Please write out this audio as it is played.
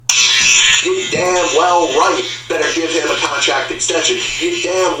damn well right better give him a contract extension. You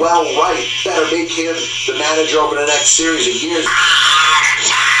damn well right better make him the manager over the next series of years.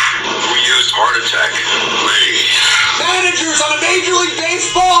 We used heart attack. Managers on a Major League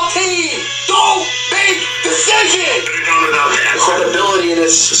Baseball team don't make decisions. Credibility in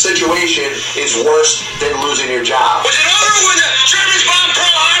this situation is worse than losing your job. Was it over when the Germans bombed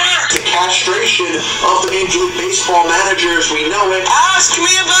Pearl Harbor? The castration of the Major League Baseball managers, we know it. Ask me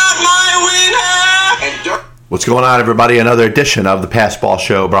about my winner. And What's going on, everybody? Another edition of the Passball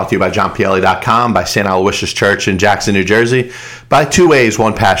Show brought to you by JohnPielli.com, by St. Aloysius Church in Jackson, New Jersey, by Two Ways,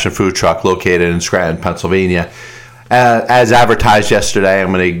 One Passion Food Truck located in Scranton, Pennsylvania. As advertised yesterday,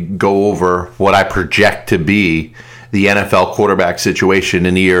 I'm going to go over what I project to be the NFL quarterback situation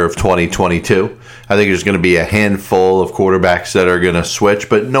in the year of 2022. I think there's going to be a handful of quarterbacks that are going to switch,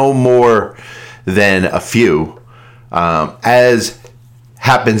 but no more than a few. As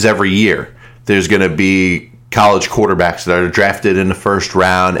happens every year, there's going to be college quarterbacks that are drafted in the first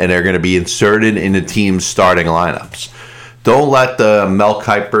round, and they're going to be inserted in the team's starting lineups. Don't let the Mel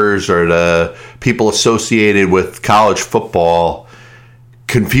Kipers or the people associated with college football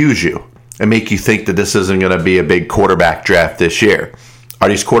confuse you and make you think that this isn't going to be a big quarterback draft this year. Are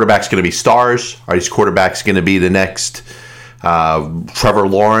these quarterbacks going to be stars? Are these quarterbacks going to be the next Trevor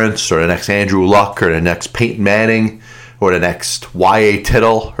Lawrence or the next Andrew Luck or the next Peyton Manning or the next Y.A.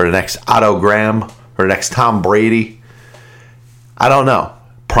 Tittle or the next Otto Graham or the next Tom Brady? I don't know.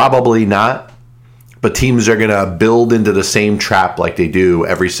 Probably not. But teams are going to build into the same trap like they do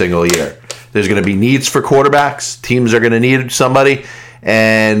every single year. There's going to be needs for quarterbacks. Teams are going to need somebody.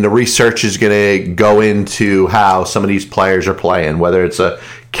 And the research is going to go into how some of these players are playing, whether it's a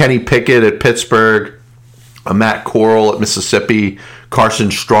Kenny Pickett at Pittsburgh, a Matt Corral at Mississippi, Carson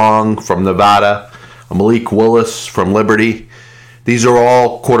Strong from Nevada, a Malik Willis from Liberty. These are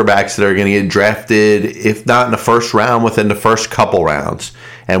all quarterbacks that are going to get drafted, if not in the first round, within the first couple rounds.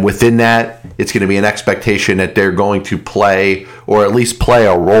 And within that, it's going to be an expectation that they're going to play, or at least play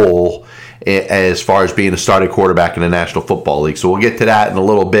a role as far as being a starting quarterback in the National Football League. So we'll get to that in a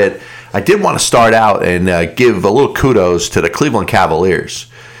little bit. I did want to start out and give a little kudos to the Cleveland Cavaliers.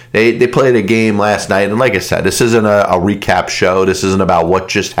 They played a game last night, and like I said, this isn't a recap show. This isn't about what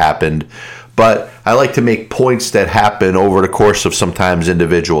just happened. But I like to make points that happen over the course of sometimes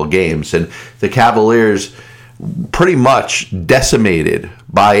individual games. And the Cavaliers, pretty much decimated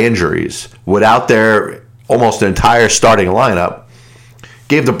by injuries, without their almost entire starting lineup,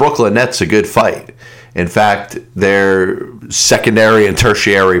 gave the Brooklyn Nets a good fight. In fact, their secondary and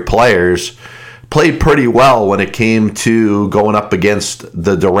tertiary players played pretty well when it came to going up against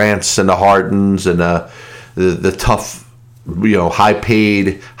the Durants and the Hardens and the tough,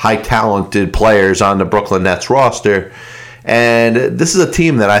 high-paid, high-talented players on the Brooklyn Nets roster. And this is a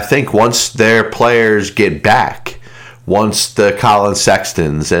team that I think once their players get back, once the Colin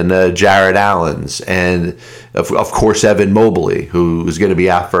Sextons and the Jared Allens and, of course, Evan Mobley, who is going to be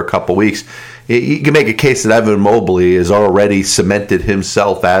out for a couple weeks, you can make a case that Evan Mobley has already cemented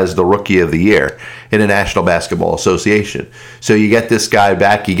himself as the Rookie of the Year in the National Basketball Association. So you get this guy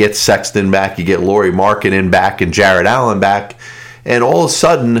back, you get Sexton back, you get Lauri Markkanen back and Jared Allen back, and all of a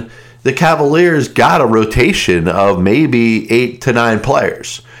sudden the Cavaliers got a rotation of maybe 8 to 9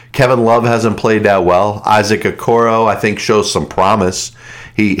 players. Kevin Love hasn't played that well. Isaac Okoro, I think, shows some promise.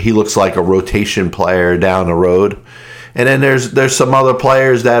 He looks like a rotation player down the road. And then there's some other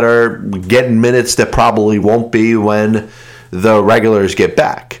players that are getting minutes that probably won't be when the regulars get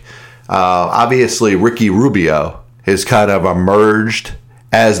back. Obviously, Ricky Rubio has kind of emerged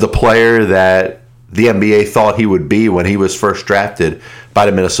as the player that the NBA thought he would be when he was first drafted by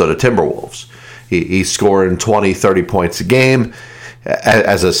the Minnesota Timberwolves. He's scoring 20, 30 points a game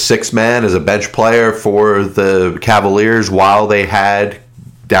as a six-man, as a bench player for the Cavaliers while they had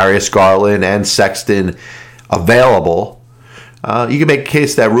Darius Garland and Sexton available. You can make a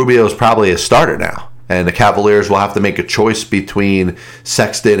case that Rubio is probably a starter now, and the Cavaliers will have to make a choice between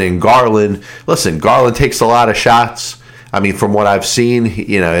Sexton and Garland. Listen, Garland takes a lot of shots. I mean, from what I've seen,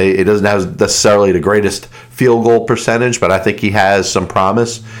 it doesn't have necessarily the greatest field goal percentage, but I think he has some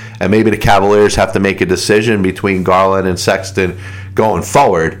promise. And maybe the Cavaliers have to make a decision between Garland and Sexton going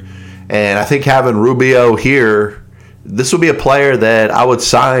forward. And I think having Rubio here, this would be a player that I would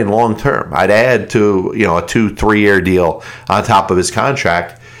sign long term. I'd add to a 2-3 year deal on top of his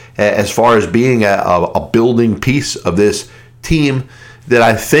contract as far as being a building piece of this team that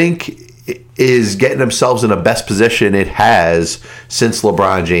I think is getting themselves in the best position it has since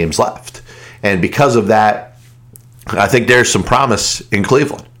LeBron James left. And because of that, I think there's some promise in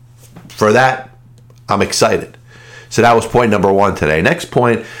Cleveland. For that, I'm excited. So that was point number one today. Next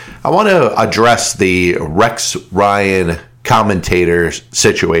point, I want to address the Rex Ryan commentator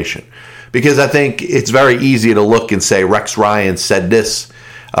situation, because I think it's very easy to look and say Rex Ryan said this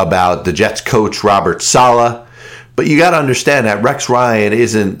about the Jets coach Robert Saleh, but you got to understand that Rex Ryan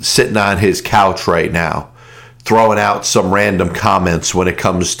isn't sitting on his couch right now throwing out some random comments when it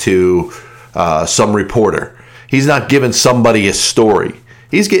comes to some reporter. He's not giving somebody a story.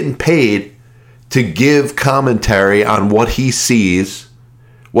 He's getting paid to give commentary on what he sees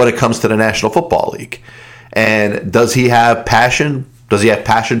when it comes to the National Football League. And does he have passion? Does he have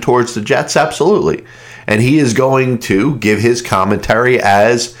passion towards the Jets? Absolutely. And he is going to give his commentary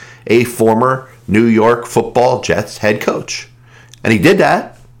as a former New York Football Jets head coach. And he did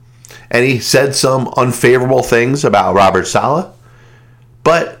that. And he said some unfavorable things about Robert Saleh.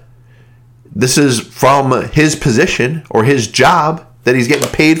 But this is from his position or his job that he's getting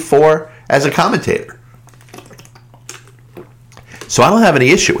paid for as a commentator. So I don't have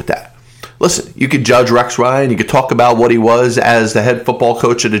any issue with that. Listen, you could judge Rex Ryan. You could talk about what he was as the head football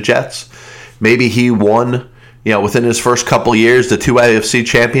coach of the Jets. Maybe he won, within his first couple years, the 2 AFC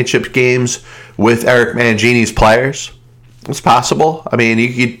championship games with Eric Mangini's players. It's possible. I mean,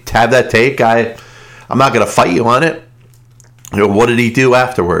 you could have that take. I'm not going to fight you on it. What did he do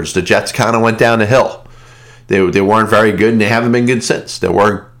afterwards? The Jets kind of went down the hill. They weren't very good, and they haven't been good since. They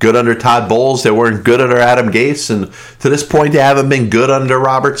weren't good under Todd Bowles. They weren't good under Adam Gase. And to this point, they haven't been good under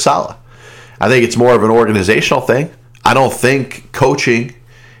Robert Saleh. I think it's more of an organizational thing. I don't think coaching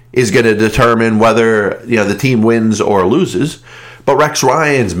is going to determine whether the team wins or loses. But Rex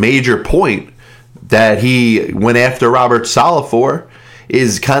Ryan's major point that he went after Robert Saleh for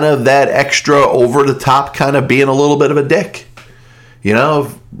is kind of that extra over-the-top kind of being a little bit of a dick.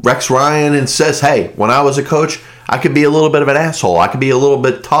 Rex Ryan says, hey, when I was a coach, I could be a little bit of an asshole. I could be a little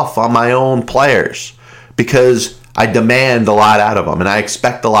bit tough on my own players because I demand a lot out of them and I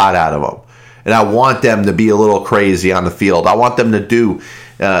expect a lot out of them. And I want them to be a little crazy on the field. I want them to do,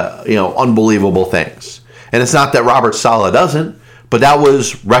 unbelievable things. And it's not that Robert Saleh doesn't, but that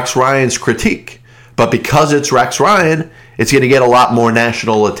was Rex Ryan's critique. But because it's Rex Ryan, it's going to get a lot more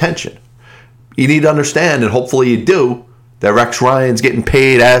national attention. You need to understand, and hopefully you do, that Rex Ryan's getting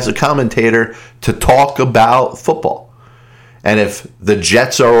paid as a commentator to talk about football. And if the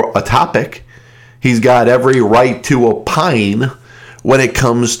Jets are a topic, he's got every right to opine when it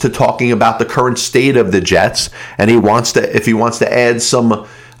comes to talking about the current state of the Jets. And if he wants to add some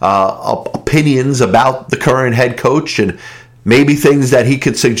opinions about the current head coach and maybe things that he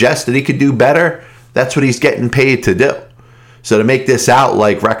could suggest that he could do better, that's what he's getting paid to do. So to make this out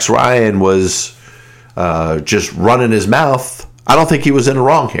like Rex Ryan was just running his mouth, I don't think he was in the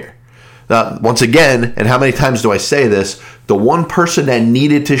wrong here. Once again, and how many times do I say this, the one person that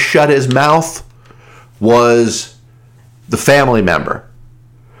needed to shut his mouth was the family member,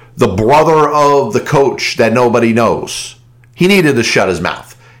 the brother of the coach that nobody knows. He needed to shut his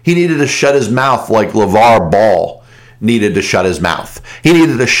mouth. He needed to shut his mouth like LeVar Ball needed to shut his mouth. He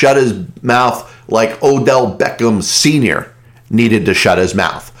needed to shut his mouth like Odell Beckham Sr. needed to shut his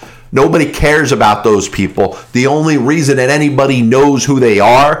mouth. Nobody cares about those people. The only reason that anybody knows who they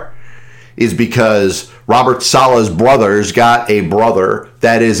are is because Robert Saleh's brother's got a brother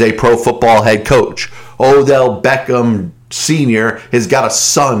that is a pro football head coach. Odell Beckham Sr. has got a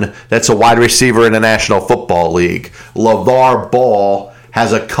son that's a wide receiver in the National Football League. LeVar Ball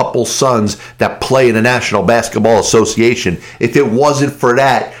has a couple sons that play in the National Basketball Association. If it wasn't for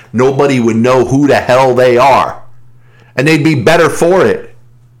that, nobody would know who the hell they are. And they'd be better for it.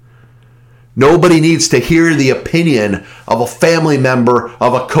 Nobody needs to hear the opinion of a family member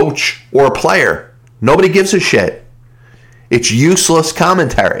of a coach or a player. Nobody gives a shit. It's useless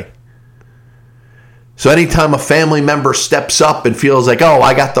commentary. So anytime a family member steps up and feels like, oh,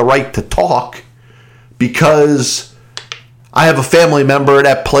 I got the right to talk because I have a family member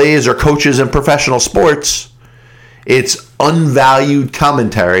that plays or coaches in professional sports, it's unvalued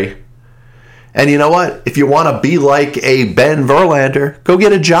commentary. And you know what? If you want to be like a Ben Verlander, go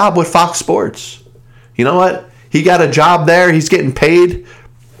get a job with Fox Sports. You know what? He got a job there. He's getting paid.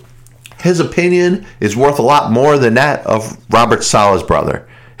 His opinion is worth a lot more than that of Robert Saleh's brother.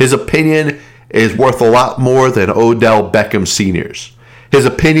 His opinion is worth a lot more than Odell Beckham Sr.'s. His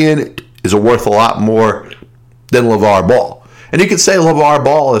opinion is worth a lot more than LeVar Ball. And you could say LeVar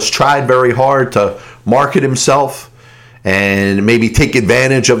Ball has tried very hard to market himself and maybe take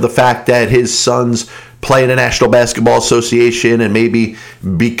advantage of the fact that his sons play in the National Basketball Association and maybe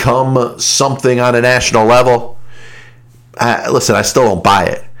become something on a national level. Listen, I still don't buy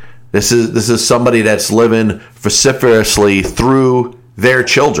it. This is somebody that's living vociferously through their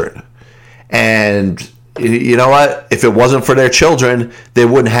children. And, you know what? If it wasn't for their children, they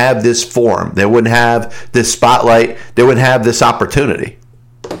wouldn't have this forum. They wouldn't have this spotlight. They wouldn't have this opportunity.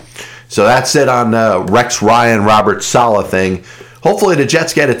 So that's it on Rex Ryan, Robert Saleh thing. Hopefully the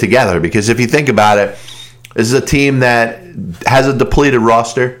Jets get it together, because if you think about it, this is a team that has a depleted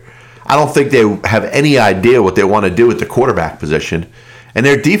roster. I don't think they have any idea what they want to do with the quarterback position. And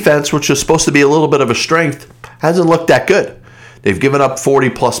their defense, which is supposed to be a little bit of a strength, hasn't looked that good. They've given up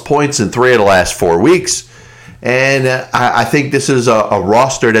 40-plus points in 3 of the last 4 weeks. And I think this is a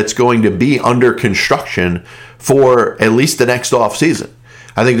roster that's going to be under construction for at least the next offseason.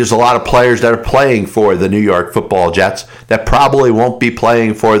 I think there's a lot of players that are playing for the New York Football Jets that probably won't be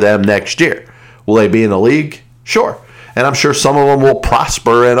playing for them next year. Will they be in the league? Sure. And I'm sure some of them will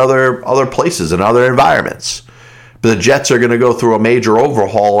prosper in other places and other environments. But the Jets are going to go through a major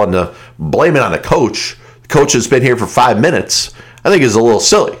overhaul, and blame it on the coach. The coach has been here for 5 minutes. I think is a little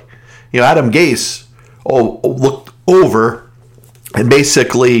silly. Adam Gase looked over and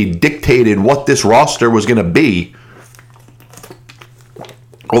basically dictated what this roster was going to be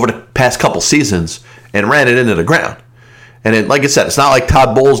over the past couple seasons and ran it into the ground. And it, like I said, it's not like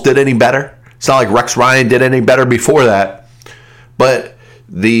Todd Bowles did any better. It's not like Rex Ryan did any better before that. But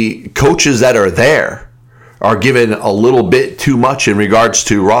the coaches that are there are given a little bit too much in regards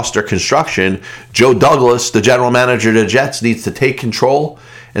to roster construction. Joe Douglas, the general manager of the Jets, needs to take control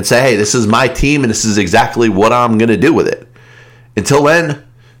and say, hey, this is my team and this is exactly what I'm going to do with it. Until then,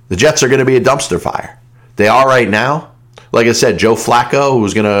 the Jets are going to be a dumpster fire. They are right now. Like I said, Joe Flacco,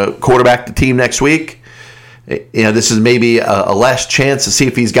 who's going to quarterback the team next week, this is maybe a last chance to see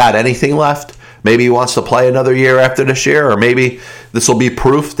if he's got anything left. Maybe he wants to play another year after this year, or maybe this will be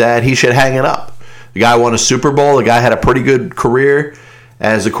proof that he should hang it up. The guy won a Super Bowl. The guy had a pretty good career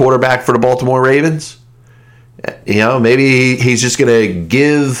as a quarterback for the Baltimore Ravens. Maybe he's just going to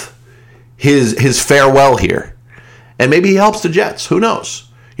give his farewell here. And maybe he helps the Jets. Who knows?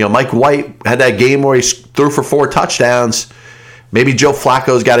 Mike White had that game where he threw for 4 touchdowns. Maybe Joe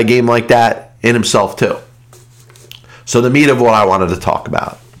Flacco's got a game like that in himself too. So the meat of what I wanted to talk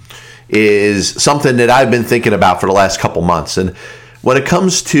about is something that I've been thinking about for the last couple months. And when it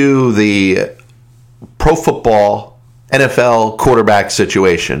comes to the pro football, NFL quarterback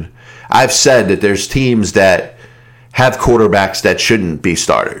situation, I've said that there's teams that have quarterbacks that shouldn't be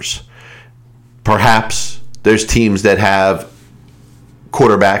starters. Perhaps there's teams that have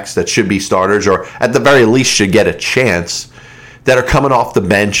quarterbacks that should be starters, or at the very least should get a chance, that are coming off the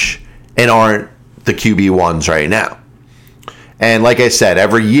bench and aren't the QB1s right now. And like I said,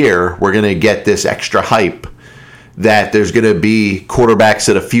 every year we're going to get this extra hype that there's going to be quarterbacks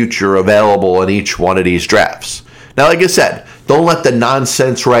of the future available in each one of these drafts. Now, like I said, don't let the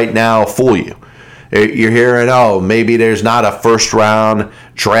nonsense right now fool you. You're hearing, maybe there's not a first-round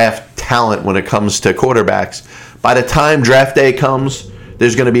draft talent when it comes to quarterbacks. By the time draft day comes,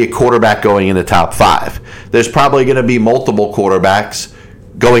 there's going to be a quarterback going in the top 5. There's probably going to be multiple quarterbacks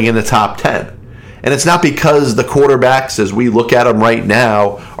going in the top 10. And it's not because the quarterbacks, as we look at them right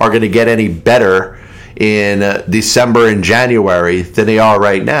now, are going to get any better in December and January than they are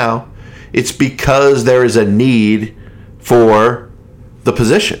right now. It's because there is a need for the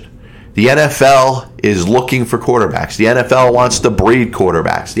position. The NFL is looking for quarterbacks. The NFL wants to breed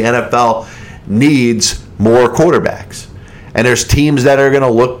quarterbacks. The NFL needs more quarterbacks. And there's teams that are going to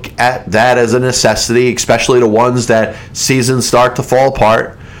look at that as a necessity, especially the ones that seasons start to fall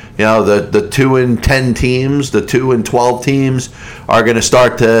apart. The 2-10 teams, the 2-12 teams are going to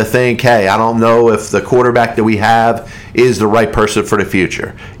start to think, hey, I don't know if the quarterback that we have is the right person for the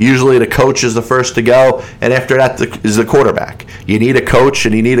future. Usually the coach is the first to go, and after that is the quarterback. You need a coach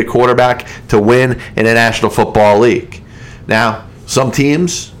and you need a quarterback to win in the National Football League. Now, some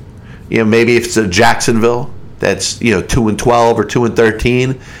teams, maybe if it's a Jacksonville that's 2-12 or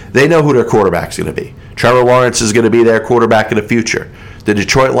 2-13, they know who their quarterback's going to be. Trevor Lawrence is going to be their quarterback in the future. The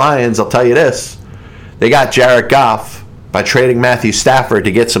Detroit Lions, I'll tell you this, they got Jared Goff by trading Matthew Stafford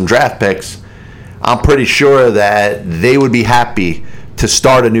to get some draft picks. I'm pretty sure that they would be happy to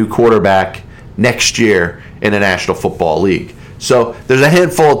start a new quarterback next year in the National Football League. So there's a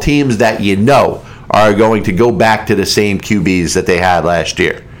handful of teams that are going to go back to the same QBs that they had last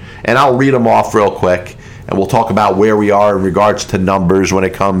year. And I'll read them off real quick, and we'll talk about where we are in regards to numbers when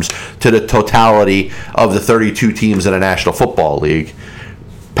it comes to the totality of the 32 teams in the National Football League.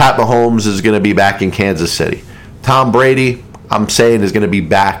 Pat Mahomes is going to be back in Kansas City. Tom Brady, I'm saying, is going to be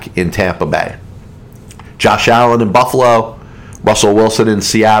back in Tampa Bay. Josh Allen in Buffalo. Russell Wilson in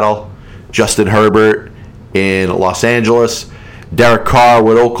Seattle. Justin Herbert in Los Angeles. Derek Carr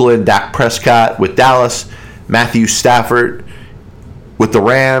with Oakland. Dak Prescott with Dallas. Matthew Stafford with the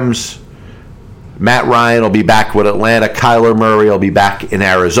Rams. Matt Ryan will be back with Atlanta. Kyler Murray will be back in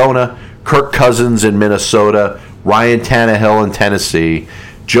Arizona. Kirk Cousins in Minnesota. Ryan Tannehill in Tennessee.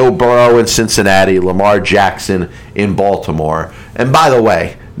 Joe Burrow in Cincinnati. Lamar Jackson in Baltimore. And by the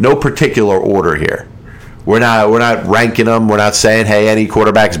way, no particular order here. We're not ranking them. We're not saying, hey, any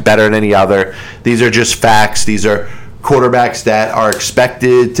quarterback's better than any other. These are just facts. These are quarterbacks that are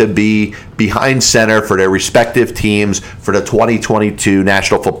expected to be behind center for their respective teams for the 2022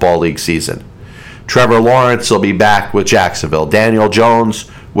 National Football League season. Trevor Lawrence will be back with Jacksonville. Daniel Jones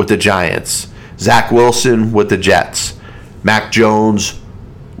with the Giants. Zach Wilson with the Jets. Mac Jones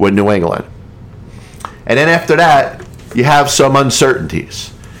with New England. And then after that, you have some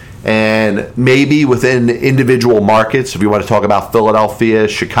uncertainties. And maybe within individual markets, if you want to talk about Philadelphia,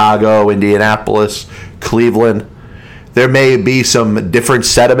 Chicago, Indianapolis, Cleveland, there may be some different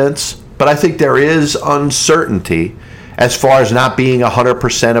sentiments, but I think there is uncertainty as far as not being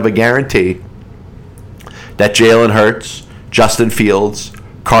 100% of a guarantee that Jalen Hurts, Justin Fields,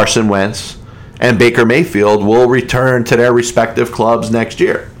 Carson Wentz, and Baker Mayfield will return to their respective clubs next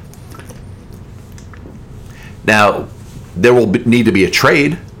year. Now, there will need to be a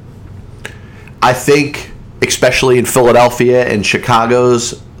trade. I think, especially in Philadelphia and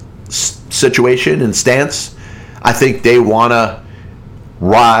Chicago's situation and stance, I think they want to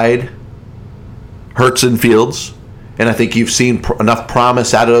ride Hurts and Fields. And I think you've seen enough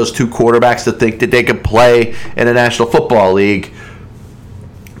promise out of those two quarterbacks to think that they could play in the National Football League.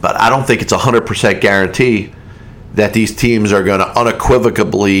 But I don't think it's 100% guarantee that these teams are going to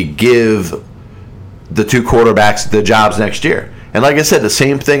unequivocally give the two quarterbacks the jobs next year. And like I said, the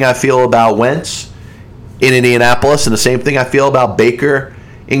same thing I feel about Wentz in Indianapolis and the same thing I feel about Baker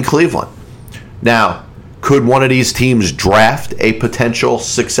in Cleveland. Now, could one of these teams draft a potential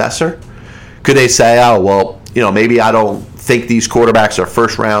successor? Could they say, oh, well, maybe I don't think these quarterbacks are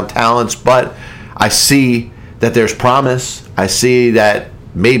first-round talents, but I see that there's promise. I see that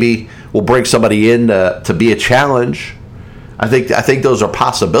maybe we'll bring somebody in to be a challenge. I think those are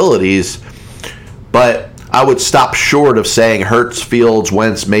possibilities, but I would stop short of saying Hurts, Fields,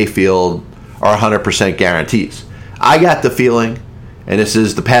 Wentz, Mayfield are 100% guarantees. I got the feeling, and this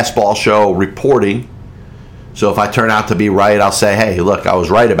is the Pass Ball Show reporting, so if I turn out to be right, I'll say, hey, look, I was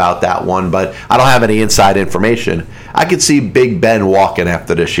right about that one, but I don't have any inside information. I could see Big Ben walking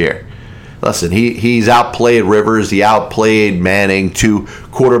after this year. Listen, he's outplayed Rivers. He outplayed Manning, two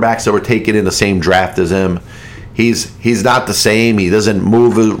quarterbacks that were taken in the same draft as him. He's not the same. He doesn't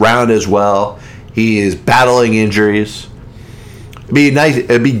move around as well. He is battling injuries.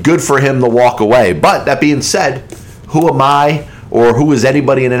 It'd be good for him to walk away. But that being said, who am I or who is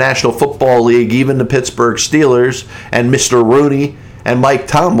anybody in the National Football League, even the Pittsburgh Steelers and Mr. Rooney and Mike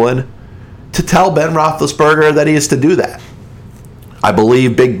Tomlin, to tell Ben Roethlisberger that he is to do that? I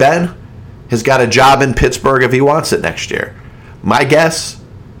believe Big Ben has got a job in Pittsburgh if he wants it next year. My guess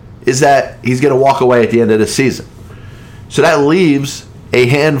is that he's going to walk away at the end of the season. So that leaves a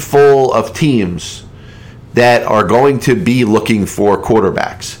handful of teams that are going to be looking for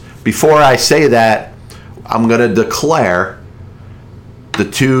quarterbacks. Before I say that, I'm going to declare the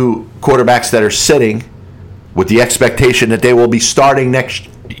two quarterbacks that are sitting with the expectation that they will be starting next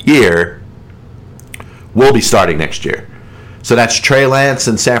year, will be starting next year. So that's Trey Lance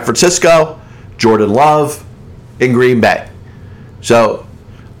in San Francisco, Jordan Love in Green Bay. So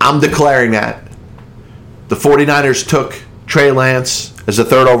I'm declaring that. The 49ers took Trey Lance as the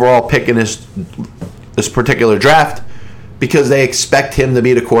third overall pick in this particular draft because they expect him to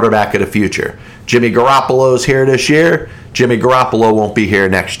be the quarterback of the future. Jimmy Garoppolo's here this year. Jimmy Garoppolo won't be here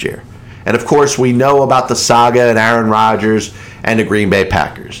next year. And of course, we know about the saga and Aaron Rodgers and the Green Bay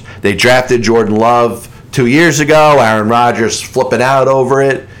Packers. They drafted Jordan Love 2 years ago. Aaron Rodgers flipping out over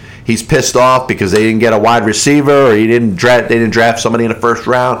it. He's pissed off because they didn't get a wide receiver, or they didn't draft somebody in the first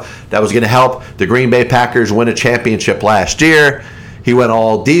round that was going to help the Green Bay Packers win a championship last year. He went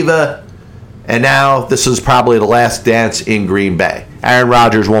all diva, and now this is probably the last dance in Green Bay. Aaron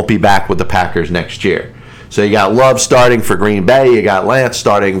Rodgers won't be back with the Packers next year. So you got Love starting for Green Bay, you got Lance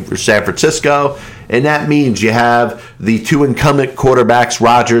starting for San Francisco, and that means you have the two incumbent quarterbacks,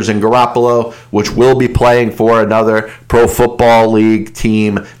 Rodgers and Garoppolo, which will be playing for another Pro Football League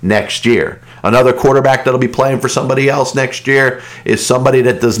team next year. Another quarterback that'll be playing for somebody else next year is somebody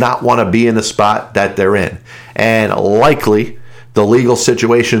that does not want to be in the spot that they're in. And likely, the legal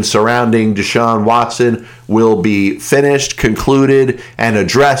situation surrounding Deshaun Watson will be finished, concluded, and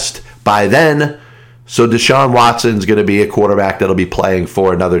addressed by then. So Deshaun Watson's going to be a quarterback that'll be playing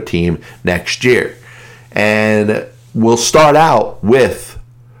for another team next year. And we'll start out with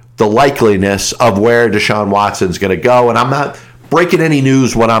the likeliness of where Deshaun Watson's going to go. And I'm not breaking any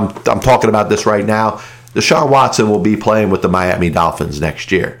news when I'm talking about this right now, Deshaun Watson will be playing with the Miami Dolphins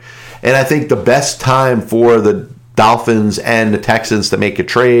next year. And I think the best time for the Dolphins and the Texans to make a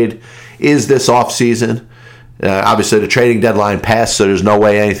trade is this offseason. Obviously, the trading deadline passed, so there's no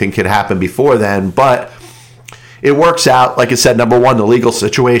way anything can happen before then. But it works out. Like I said, number one, the legal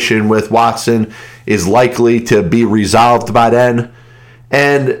situation with Watson is likely to be resolved by then.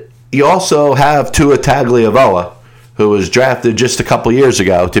 And you also have Tua Tagovailoa, who was drafted just a couple years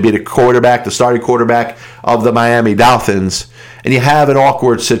ago to be the starting quarterback of the Miami Dolphins. And you have an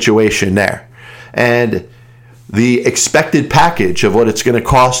awkward situation there. And the expected package of what it's going to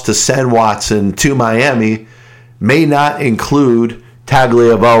cost to send Watson to Miami may not include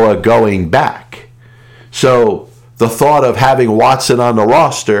Tagovailoa going back. So the thought of having Watson on the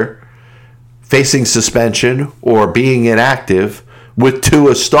roster, facing suspension or being inactive, with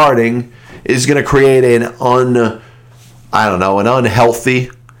Tua starting, is going to create an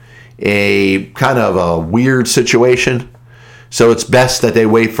unhealthy, a kind of a weird situation. So it's best that they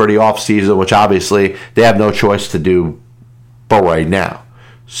wait for the offseason, which obviously they have no choice to do but right now.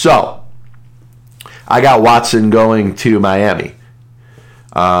 So I got Watson going to Miami.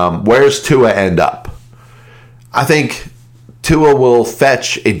 Where's Tua end up? I think Tua will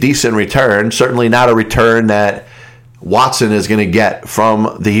fetch a decent return, certainly not a return that Watson is going to get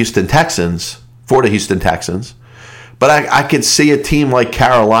from the Houston Texans, for the Houston Texans. But I could see a team like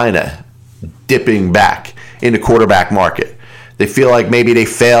Carolina dipping back in the quarterback market. They feel like maybe they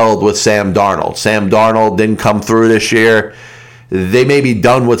failed with Sam Darnold. Sam Darnold didn't come through this year. They may be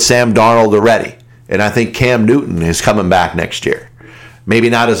done with Sam Darnold already. And I think Cam Newton is coming back next year. Maybe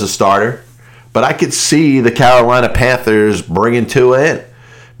not as a starter, but I could see the Carolina Panthers bringing Tua in.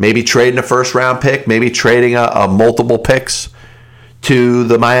 Maybe trading a first-round pick, maybe trading a multiple picks to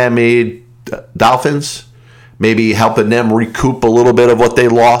the Miami Dolphins, maybe helping them recoup a little bit of what they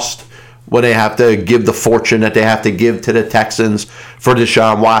lost when they have to give the fortune that they have to give to the Texans for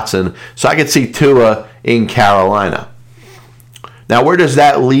Deshaun Watson. So I could see Tua in Carolina. Now, where does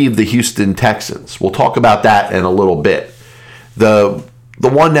that leave the Houston Texans? We'll talk about that in a little bit. The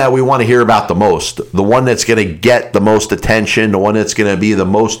one that we want to hear about the most, the one that's going to get the most attention, the one that's going to be the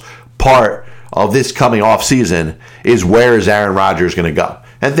most part of this coming offseason is where is Aaron Rodgers going to go?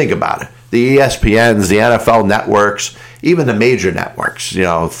 And think about it. The ESPNs, the NFL networks, even the major networks,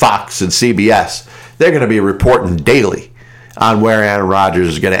 Fox and CBS, they're going to be reporting daily on where Aaron Rodgers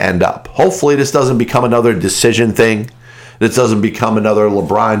is going to end up. Hopefully this doesn't become another decision thing. This doesn't become another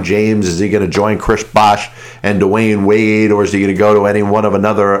LeBron James. Is he going to join Chris Bosh and Dwayne Wade, or is he going to go to any one of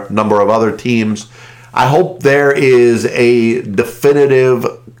another number of other teams? I hope there is a definitive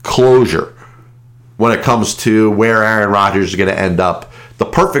closure when it comes to where Aaron Rodgers is going to end up. The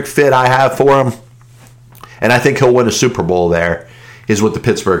perfect fit I have for him, and I think he'll win a Super Bowl there, is with the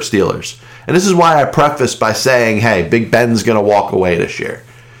Pittsburgh Steelers. And this is why I prefaced by saying, hey, Big Ben's going to walk away this year.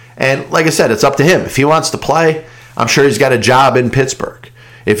 And like I said, it's up to him. If he wants to play, I'm sure he's got a job in Pittsburgh.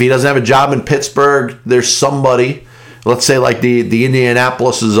 If he doesn't have a job in Pittsburgh, there's somebody, let's say like the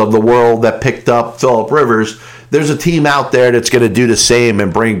Indianapolises of the world that picked up Phillip Rivers. There's a team out there that's going to do the same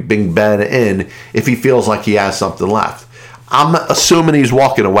and bring Big Ben in if he feels like he has something left. I'm assuming he's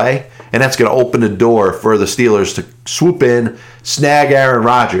walking away, and that's going to open the door for the Steelers to swoop in, snag Aaron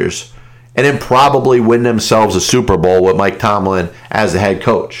Rodgers, and then probably win themselves a Super Bowl with Mike Tomlin as the head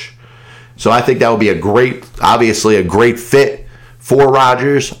coach. So I think that would be obviously a great fit for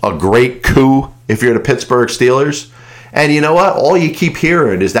Rodgers, a great coup if you're the Pittsburgh Steelers. And you know what? All you keep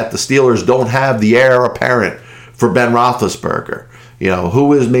hearing is that the Steelers don't have the heir apparent for Ben Roethlisberger.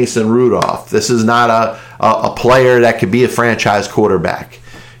 Who is Mason Rudolph? This is not a player that could be a franchise quarterback.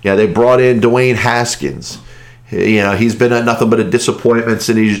 They brought in Dwayne Haskins. He's been nothing but a disappointment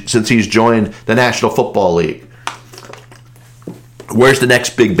since he's joined the National Football League. Where's the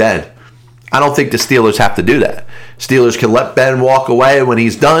next Big Ben? I don't think the Steelers have to do that. Steelers can let Ben walk away when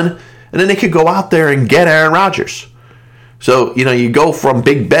he's done, and then they could go out there and get Aaron Rodgers. So, you go from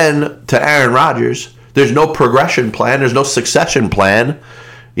Big Ben to Aaron Rodgers. There's no progression plan. There's no succession plan.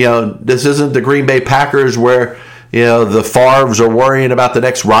 This isn't the Green Bay Packers where, the Favres are worrying about the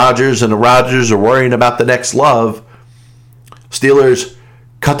next Rodgers and the Rodgers are worrying about the next Love. Steelers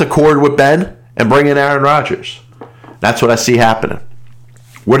cut the cord with Ben and bring in Aaron Rodgers. That's what I see happening.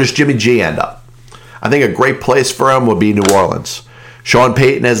 Where does Jimmy G end up? I think a great place for him would be New Orleans. Sean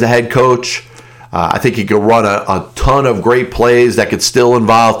Payton as the head coach. I think he could run a ton of great plays that could still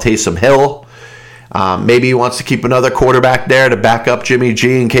involve Taysom Hill. Maybe he wants to keep another quarterback there to back up Jimmy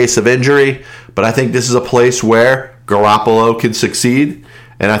G in case of injury. But I think this is a place where Garoppolo can succeed.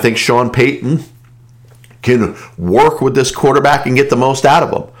 And I think Sean Payton can work with this quarterback and get the most out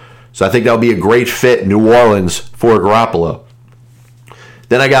of him. So I think that'll be a great fit, New Orleans, for Garoppolo.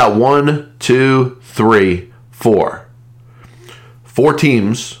 Then I got 1, 2, 3, 4. 4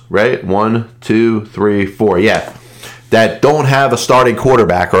 teams, right? 1, 2, 3, 4. Yeah. That don't have a starting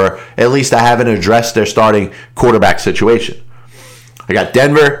quarterback, or at least I haven't addressed their starting quarterback situation. I got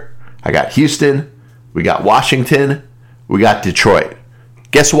Denver, I got Houston, we got Washington, we got Detroit.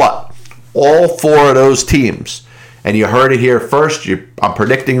 Guess what? All 4 of those teams, and you heard it here first, I'm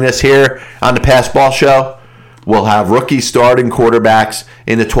predicting this here on the Pass Ball Show, will have rookie starting quarterbacks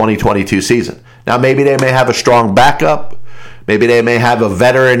in the 2022 season. Now, maybe they may have a strong backup. Maybe they may have a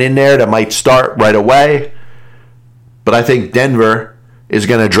veteran in there that might start right away. But I think Denver is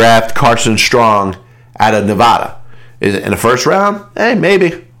going to draft Carson Strong out of Nevada. In the first round?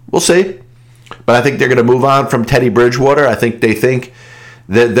 Maybe. We'll see. But I think they're going to move on from Teddy Bridgewater. I think they think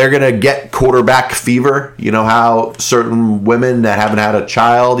that they're going to get quarterback fever. You know how certain women that haven't had a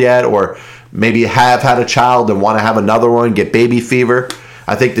child yet, or maybe have had a child and want to have another one, get baby fever.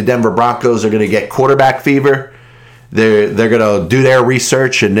 I think the Denver Broncos are going to get quarterback fever. They're going to do their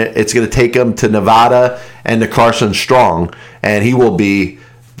research, and it's going to take them to Nevada and to Carson Strong, and he will be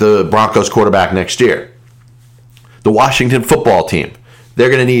the Broncos quarterback next year. The Washington football team, they're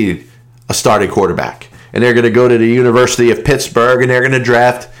going to need a starting quarterback, and they're going to go to the University of Pittsburgh, and they're going to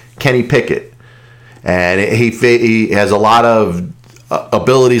draft Kenny Pickett. And he has a lot of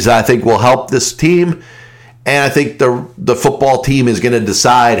abilities that I think will help this team, and I think the football team is going to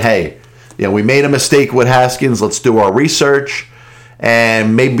decide, hey, we made a mistake with Haskins. Let's do our research.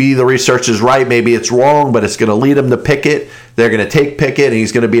 And maybe the research is right. Maybe it's wrong, but it's going to lead them to Pickett. They're going to take Pickett, and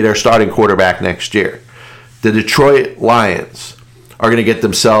he's going to be their starting quarterback next year. The Detroit Lions are going to get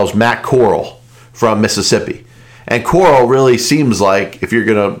themselves Matt Corral from Mississippi. And Corral really seems like, if you're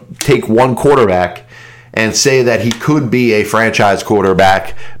going to take one quarterback and say that he could be a franchise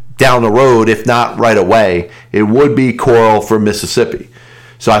quarterback down the road, if not right away, it would be Corral from Mississippi.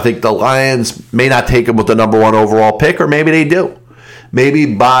 So I think the Lions may not take him with the number 1 overall pick, or maybe they do.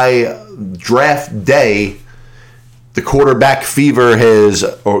 Maybe by draft day, the quarterback fever has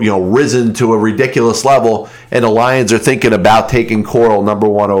risen to a ridiculous level, and the Lions are thinking about taking Corral number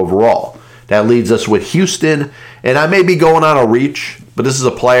 1 overall. That leads us with Houston, and I may be going on a reach, but this is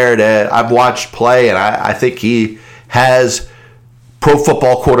a player that I've watched play, and I think he has pro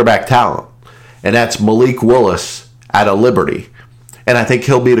football quarterback talent, and that's Malik Willis out of Liberty. And I think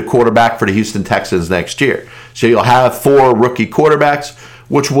he'll be the quarterback for the Houston Texans next year. So you'll have 4 rookie quarterbacks,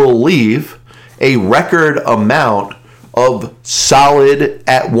 which will leave a record amount of solid,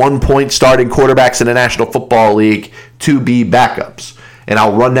 at one point, starting quarterbacks in the National Football League to be backups. And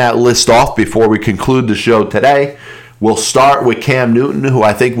I'll run that list off before we conclude the show today. We'll start with Cam Newton, who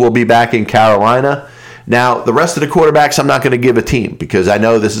I think will be back in Carolina. Now, the rest of the quarterbacks, I'm not going to give a team, because I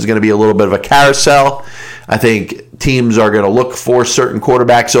know this is going to be a little bit of a carousel. I think teams are going to look for certain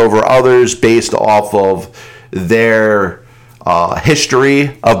quarterbacks over others based off of their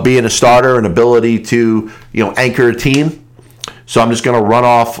history of being a starter and ability to anchor a team. So I'm just going to run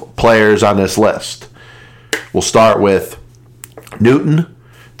off players on this list. We'll start with Newton,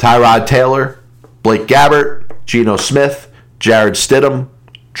 Tyrod Taylor, Blake Gabbert, Geno Smith, Jarrett Stidham,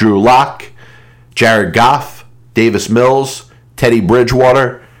 Drew Lock, Jared Goff, Davis Mills, Teddy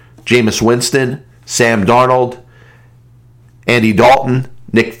Bridgewater, Jameis Winston, Sam Darnold, Andy Dalton,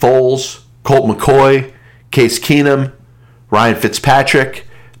 Nick Foles, Colt McCoy, Case Keenum, Ryan Fitzpatrick,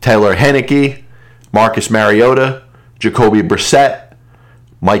 Taylor Heineke, Marcus Mariota, Jacoby Brissett,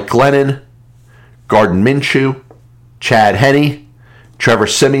 Mike Glennon, Gardner Minshew, Chad Henne, Trevor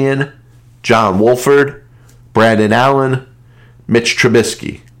Siemian, John Wolford, Brandon Allen, Mitch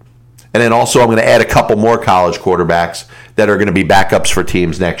Trubisky. And then also I'm going to add a couple more college quarterbacks that are going to be backups for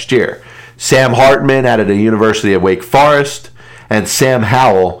teams next year. Sam Hartman out of the University of Wake Forest, and Sam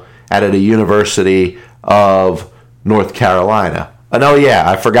Howell out of the University of North Carolina. And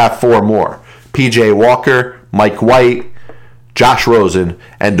I forgot 4 more. P.J. Walker, Mike White, Josh Rosen,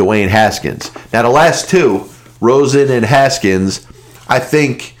 and Dwayne Haskins. Now the last 2, Rosen and Haskins, I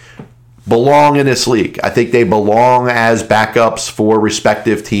think belong in this league. I think they belong as backups for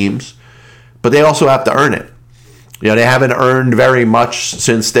respective teams, but they also have to earn it. They haven't earned very much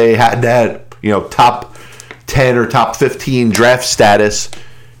since they had that, top 10 or top 15 draft status,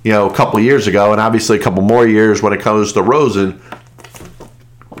 a couple years ago, and obviously a couple more years when it comes to Rosen.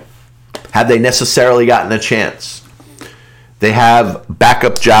 Have they necessarily gotten a chance? They have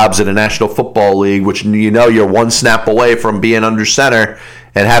backup jobs in the National Football League, which you're one snap away from being under center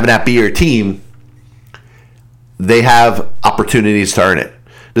and having that be your team. They have opportunities to earn it.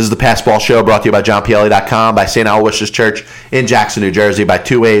 This is the Passball Show, brought to you by JohnPielli.com, by St. Aloysius Church in Jackson, New Jersey, by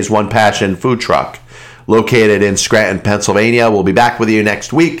Two Ways, One Passion Food Truck, located in Scranton, Pennsylvania. We'll be back with you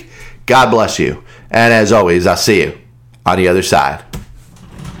next week. God bless you. And as always, I'll see you on the other side.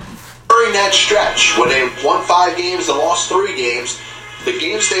 During that stretch, when they won 5 games and lost 3 games, the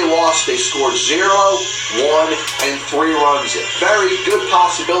games they lost, they scored 0, 1, and 3 runs. Very good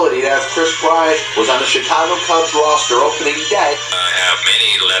possibility that if Chris Bryant was on the Chicago Cubs roster opening day. I have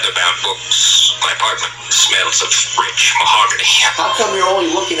many leather-bound books. My apartment smells of rich mahogany. How come you're only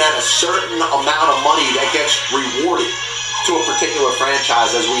looking at a certain amount of money that gets rewarded to a particular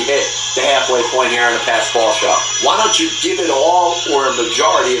franchise as we hit the halfway point here in the Passball Show? Why don't you give it all or a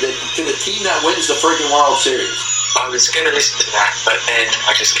majority of it to the team that wins the freaking World Series? I was going to listen to that, but then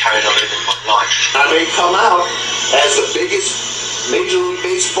I just carried on living my life. I may come out as the biggest Major League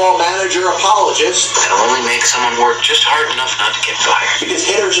Baseball manager apologist. It'll only make someone work just hard enough not to get fired. Because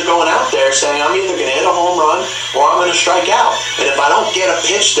hitters are going out there saying, I'm either going to hit a home run or I'm going to strike out. And if I don't get a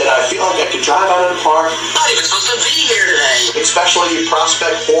pitch that I feel like I could drive out of the park, I'm not even supposed to be here today. especially you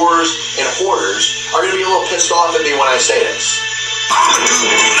prospect whores and hoarders, are going to be a little pissed off at me when I say this. I'm a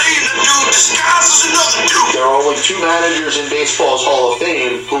dude playing the dude disguised as another dude. There are only 2 managers in baseball's Hall of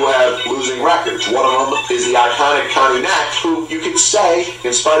Fame who have losing records. One of them is the iconic Connie Mack, who you could say,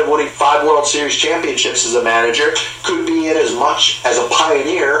 in spite of winning 5 World Series championships as a manager, could be in as much as a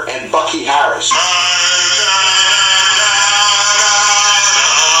pioneer, and Bucky Harris.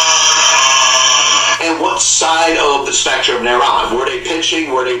 And what side of the spectrum they're on. Were they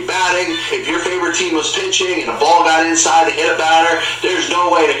pitching? Were they batting? If your favorite team was pitching and the ball got inside to hit a batter, there's no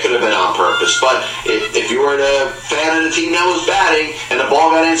way it could have been on purpose. But if you were a fan of the team that was batting and the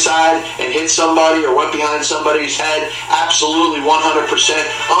ball got inside and hit somebody or went behind somebody's head, absolutely 100%,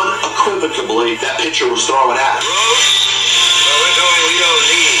 unequivocally, that pitcher was throwing at it. We don't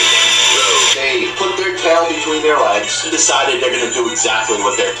need road. They put their tail between their legs and decided they're going to do exactly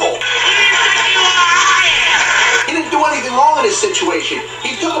what they're told. He didn't do anything wrong in this situation.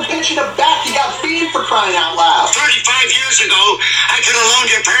 He took a pitch in the back. He got beat for crying out loud. 35 years ago, I could have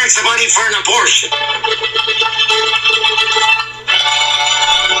loaned your parents the money for an abortion.